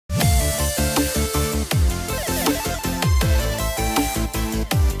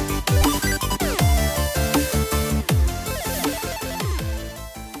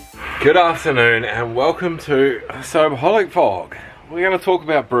Good afternoon and welcome to Soberholic Vlog. We're going to talk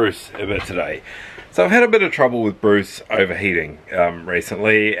about Bruce a bit today. So I've had a bit of trouble with Bruce overheating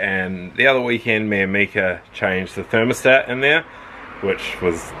recently, and the other weekend me and Mika changed the thermostat in there, which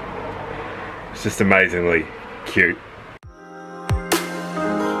was just amazingly cute.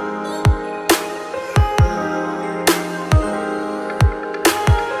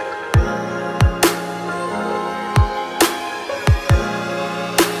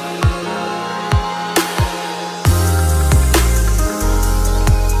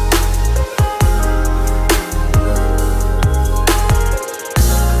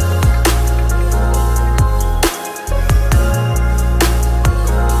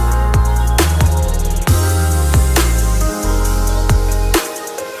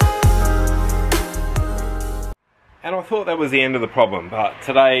 And I thought that was the end of the problem, but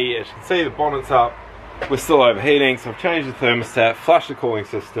today, as you can see, the bonnet's up, we're still overheating, so I've changed the thermostat, flushed the cooling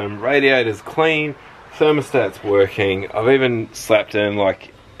system, radiator's clean, thermostat's working. I've even slapped in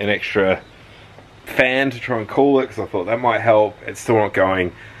like an extra fan to try and cool it, because I thought that might help. It's still not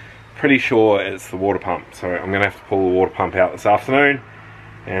going. Pretty sure it's the water pump, so I'm going to have to pull the water pump out this afternoon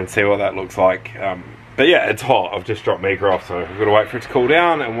and see what that looks like. But yeah, it's hot. I've just dropped Mika off, so I've got to wait for it to cool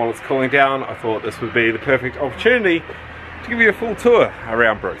down, and while it's cooling down, I thought this would be the perfect opportunity to give you a full tour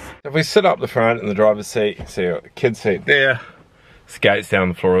around Bruce. If we sit up the front in the driver's seat, you can see the kid's seat there, skates down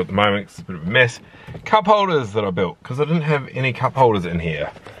the floor at the moment because it's a bit of a mess. Cup holders that I built, because I didn't have any cup holders in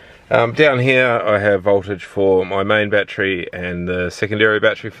here. Down here I have voltage for my main battery and the secondary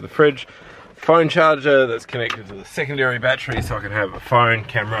battery for the fridge. Phone charger that's connected to the secondary battery, so I can have a phone,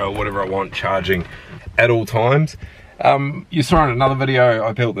 camera, or whatever I want charging at all times. You saw in another video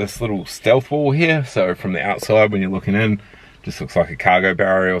I built this little stealth wall here, so from the outside when you're looking in, just looks like a cargo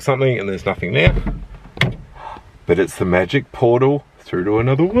barrier or something, and there's nothing there. But it's the magic portal through to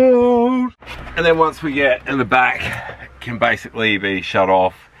another world. And then once we get in the back, it can basically be shut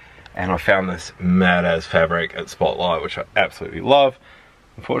off, and I found this mad as fabric at Spotlight, which I absolutely love.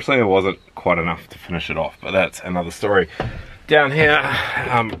 Unfortunately, it wasn't quite enough to finish it off, but that's another story. Down here,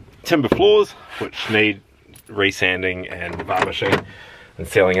 timber floors, which need resanding and varnishing and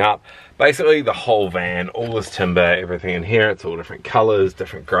sealing up. Basically, the whole van, all this timber, everything in here, it's all different colors,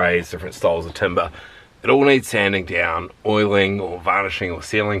 different grades, different styles of timber. It all needs sanding down, oiling or varnishing or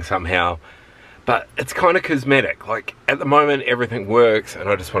sealing somehow. But it's kind of cosmetic. Like, at the moment, everything works, and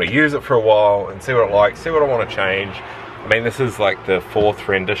I just want to use it for a while and see what it likes, see what I want to change. I mean, this is like the 4th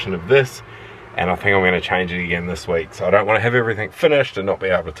rendition of this, and I think I'm going to change it again this week. So I don't want to have everything finished and not be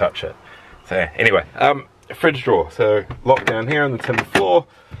able to touch it. So anyway, fridge drawer. So lock down here on the timber floor.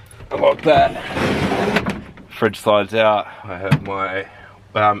 Unlock that. Fridge slides out. I have my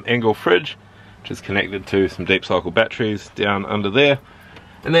Engel fridge, which is connected to some deep cycle batteries down under there.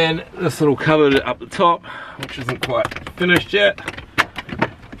 And then this little cupboard up the top, which isn't quite finished yet,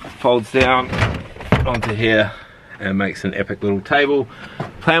 folds down onto here and makes an epic little table.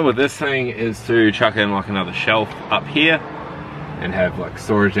 Plan with this thing is to chuck in like another shelf up here and have like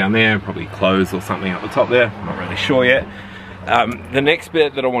storage down there, probably clothes or something up the top there. I'm not really sure yet. The next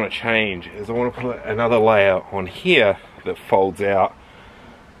bit that I want to change is I want to put another layer on here that folds out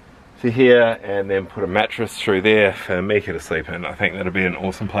to here, and then put a mattress through there for Mika to sleep in. I think that'd be an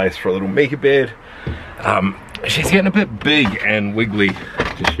awesome place for a little Mika bed. She's getting a bit big and wiggly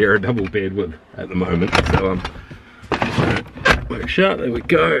to share a double bed with at the moment, so work shut, there we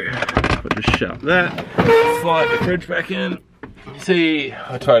go. I'll just shut that, slide the fridge back in. See,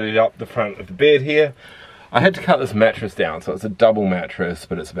 I tidied up the front of the bed here. I had to cut this mattress down, so it's a double mattress,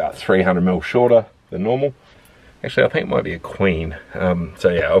 but it's about 300mm shorter than normal. Actually, I think it might be a queen. So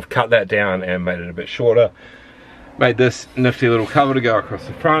yeah, I've cut that down and made it a bit shorter. Made this nifty little cover to go across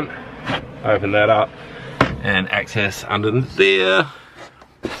the front. Open that up and access under there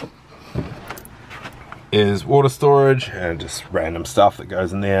is water storage and just random stuff that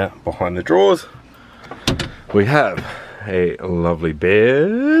goes in there behind the drawers. We have a lovely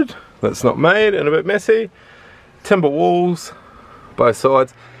bed that's not made and a bit messy. Timber walls, both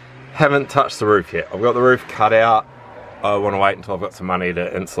sides. Haven't touched the roof yet. I've got the roof cut out. I want to wait until I've got some money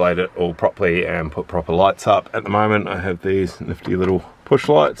to insulate it all properly and put proper lights up. At the moment I have these nifty little push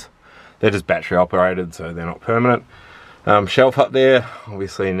lights. They're just battery operated, so they're not permanent. Shelf up there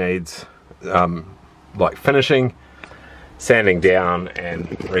obviously needs like finishing, sanding down and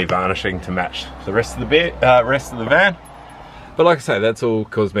revarnishing to match the rest of the van. But like I say, that's all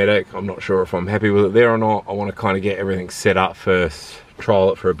cosmetic. I'm not sure if I'm happy with it there or not. I want to kind of get everything set up first,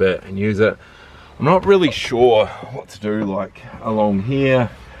 trial it for a bit and use it. I'm not really sure what to do like along here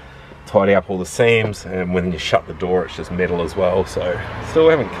tidy up all the seams, and when you shut the door it's just metal as well, so still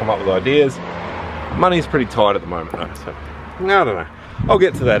haven't come up with ideas. Money's pretty tight at the moment though, so I don't know. I'll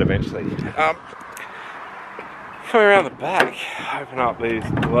get to that eventually. Coming around the back, open up these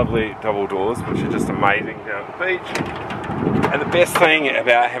lovely double doors, which are just amazing down at the beach. And the best thing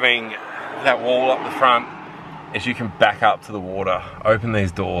about having that wall up the front is you can back up to the water, open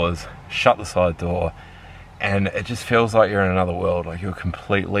these doors, shut the side door, and it just feels like you're in another world, like you're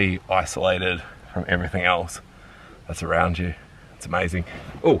completely isolated from everything else that's around you. It's amazing.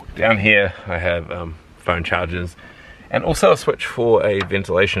 Oh, down here I have phone chargers and also a switch for a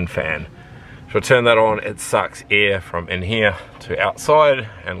ventilation fan. So I turn that on, it sucks air from in here to outside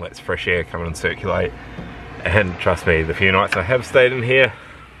and lets fresh air come in and circulate. And trust me, the few nights I have stayed in here,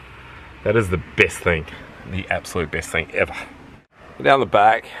 that is the best thing, the absolute best thing ever. Down the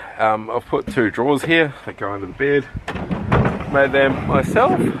back, I've put 2 drawers here that go under the bed. Made them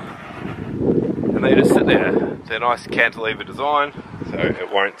myself, and they just sit there. They're nice cantilever design, so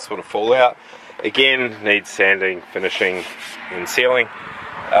it won't sort of fall out. Again, needs sanding, finishing, and sealing.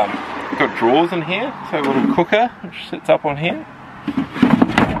 Got drawers in here, so a little cooker which sits up on here,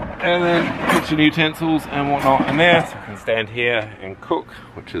 and then kitchen utensils and whatnot in there, so I can stand here and cook,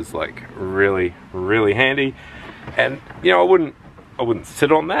 which is like really, really handy. And you know, I wouldn't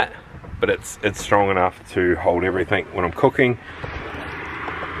sit on that, but it's strong enough to hold everything when I'm cooking.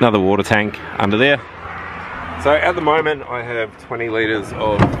 Another water tank under there. So at the moment I have 20 litres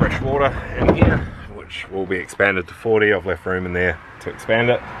of fresh water in here, which will be expanded to 40. I've left room in there to expand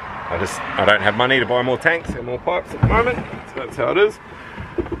it. I don't have money to buy more tanks and more pipes at the moment, so that's how it is.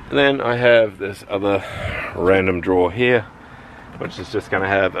 And then I have this other random drawer here, which is just going to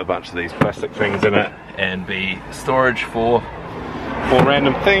have a bunch of these plastic things in it and be storage for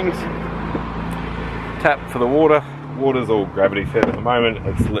random things. Tap for the water. Water's all gravity fed at the moment.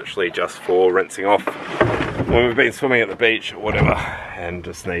 It's literally just for rinsing off when we've been swimming at the beach or whatever, and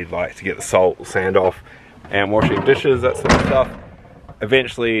just need like to get the salt, sand off, and washing dishes, that sort of stuff.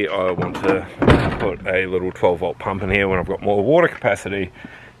 Eventually I want to put a little 12-volt pump in here when I've got more water capacity,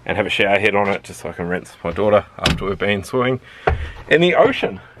 and have a shower head on it just so I can rinse my daughter after we've been swimming in the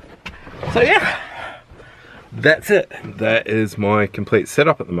ocean. So yeah, that's it. That is my complete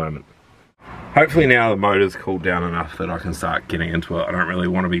setup at the moment. Hopefully now the motor's cooled down enough that I can start getting into it. I don't really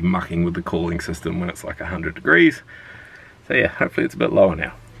want to be mucking with the cooling system when it's like 100 degrees. So yeah, hopefully it's a bit lower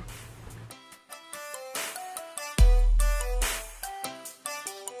now.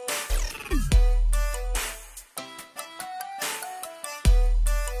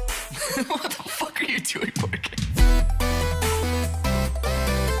 What the fuck are you doing, Morgan?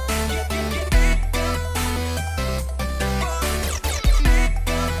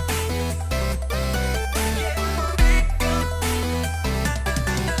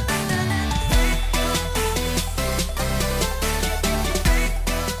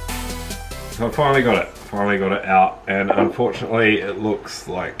 So I finally got it out, and unfortunately it looks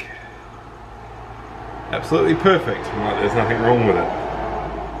like absolutely perfect, like there's nothing wrong with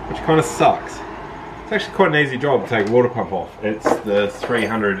it, which kind of sucks. It's actually quite an easy job to take a water pump off. It's the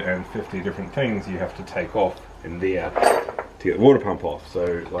 350 different things you have to take off in there to get the water pump off.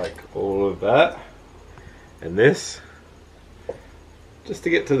 So like all of that and this, just to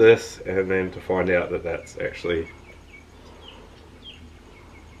get to this, and then to find out that that's actually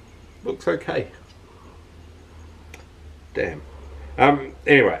looks okay. Damn.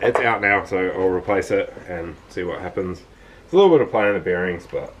 Anyway, it's out now, so I'll replace it and see what happens. There's a little bit of play in the bearings,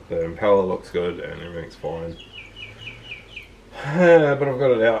 but the impeller looks good and everything's fine. But I've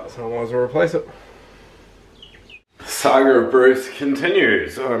got it out, so I might as well replace it. Saga of Bruce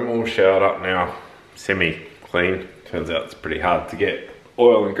continues. I'm all showered up now, semi-clean. Turns out it's pretty hard to get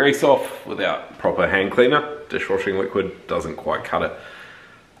oil and grease off without proper hand cleaner. Dishwashing liquid doesn't quite cut it.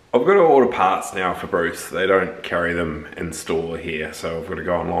 I've got to order parts now for Bruce. They don't carry them in store here, so I've got to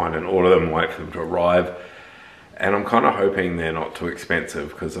go online and order them, wait for them to arrive. And I'm kind of hoping they're not too expensive,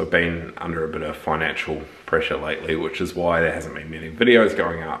 because I've been under a bit of financial pressure lately, which is why there hasn't been many videos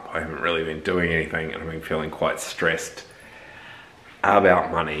going up. I haven't really been doing anything, and I've been feeling quite stressed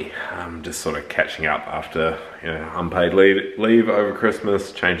about money. I'm just sort of catching up after, you know, unpaid leave over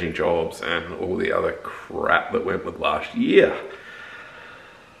Christmas, changing jobs, and all the other crap that went with last year.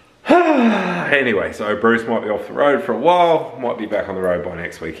 Anyway, so Bruce might be off the road for a while, might be back on the road by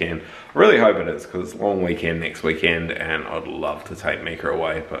next weekend. I really hope it is, because long weekend next weekend, and I'd love to take Mika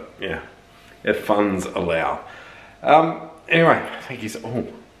away, but yeah, if funds allow. Anyway, thank you so much.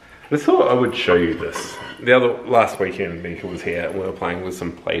 I thought I would show you this. Last weekend Mika was here and we were playing with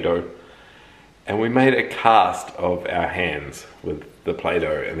some Play-Doh, And we made a cast of our hands with the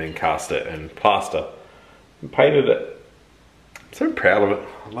Play-Doh and then cast it in plaster and painted it. I'm so proud of it.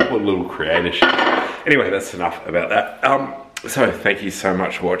 I love a little creative shit. Anyway, that's enough about that. So thank you so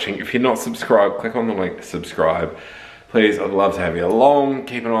much for watching. If you're not subscribed, click on the link to subscribe. Please, I'd love to have you along.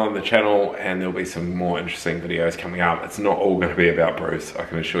 Keep an eye on the channel and there'll be some more interesting videos coming up. It's not all going to be about Bruce, I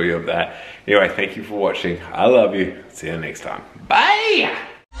can assure you of that. Anyway, thank you for watching. I love you. See you next time. Bye!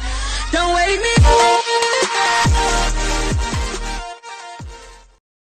 Don't wake me up.